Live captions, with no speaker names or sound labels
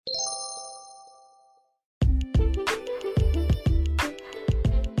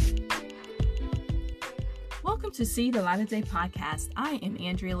Welcome to See the Light of Day podcast. I am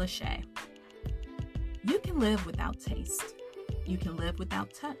Andrea Lachey. You can live without taste. You can live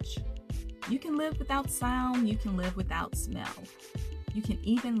without touch. You can live without sound. You can live without smell. You can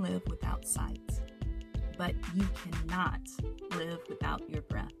even live without sight. But you cannot live without your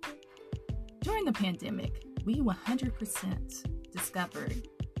breath. During the pandemic, we 100% discovered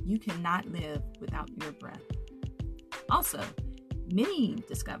you cannot live without your breath. Also, many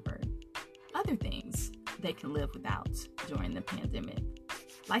discovered other things they can live without during the pandemic,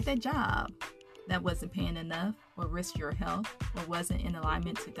 like that job that wasn't paying enough or risked your health or wasn't in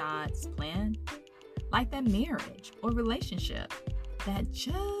alignment to God's plan, like that marriage or relationship that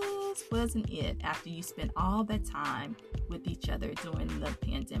just wasn't it after you spent all that time with each other during the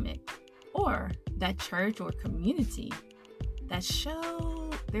pandemic, or that church or community that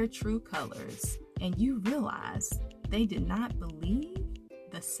showed their true colors and you realized they did not believe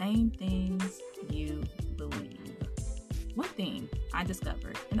the same things you believe. One thing I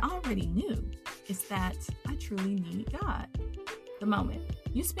discovered and already knew is that I truly need God. The moment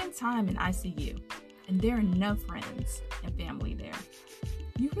you spend time in ICU and there are no friends and family there,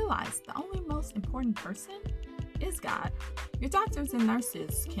 you realize the only most important person is God. Your doctors and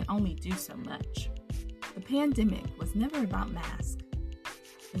nurses can only do so much. The pandemic was never about masks.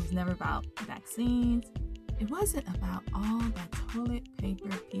 It was never about vaccines. It wasn't about all that toilet paper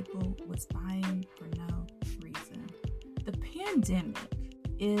people was buying for no reason. The pandemic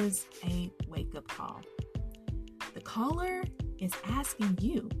is a wake-up call. The caller is asking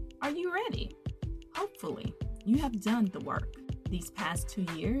you, are you ready? Hopefully, you have done the work these past 2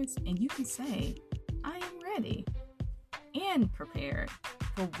 years and you can say, I am ready and prepared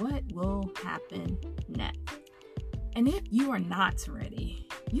for what will happen next. And if you are not ready,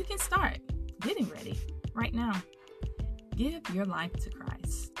 you can start getting ready right now. Give your life to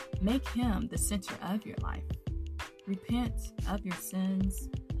Christ. Make Him the center of your life. Repent of your sins.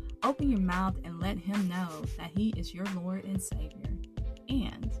 Open your mouth and let Him know that He is your Lord and Savior.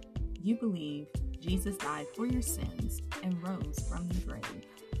 And you believe Jesus died for your sins and rose from the grave.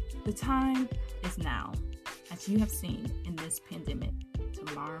 The time is now. As you have seen in this pandemic,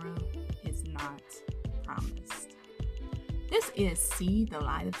 tomorrow is not promised. This is See the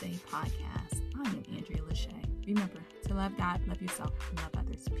Light of Day podcast. I am Andrea Lachey. Remember to love God, love yourself, and love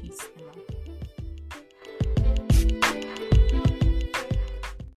others. Peace and love.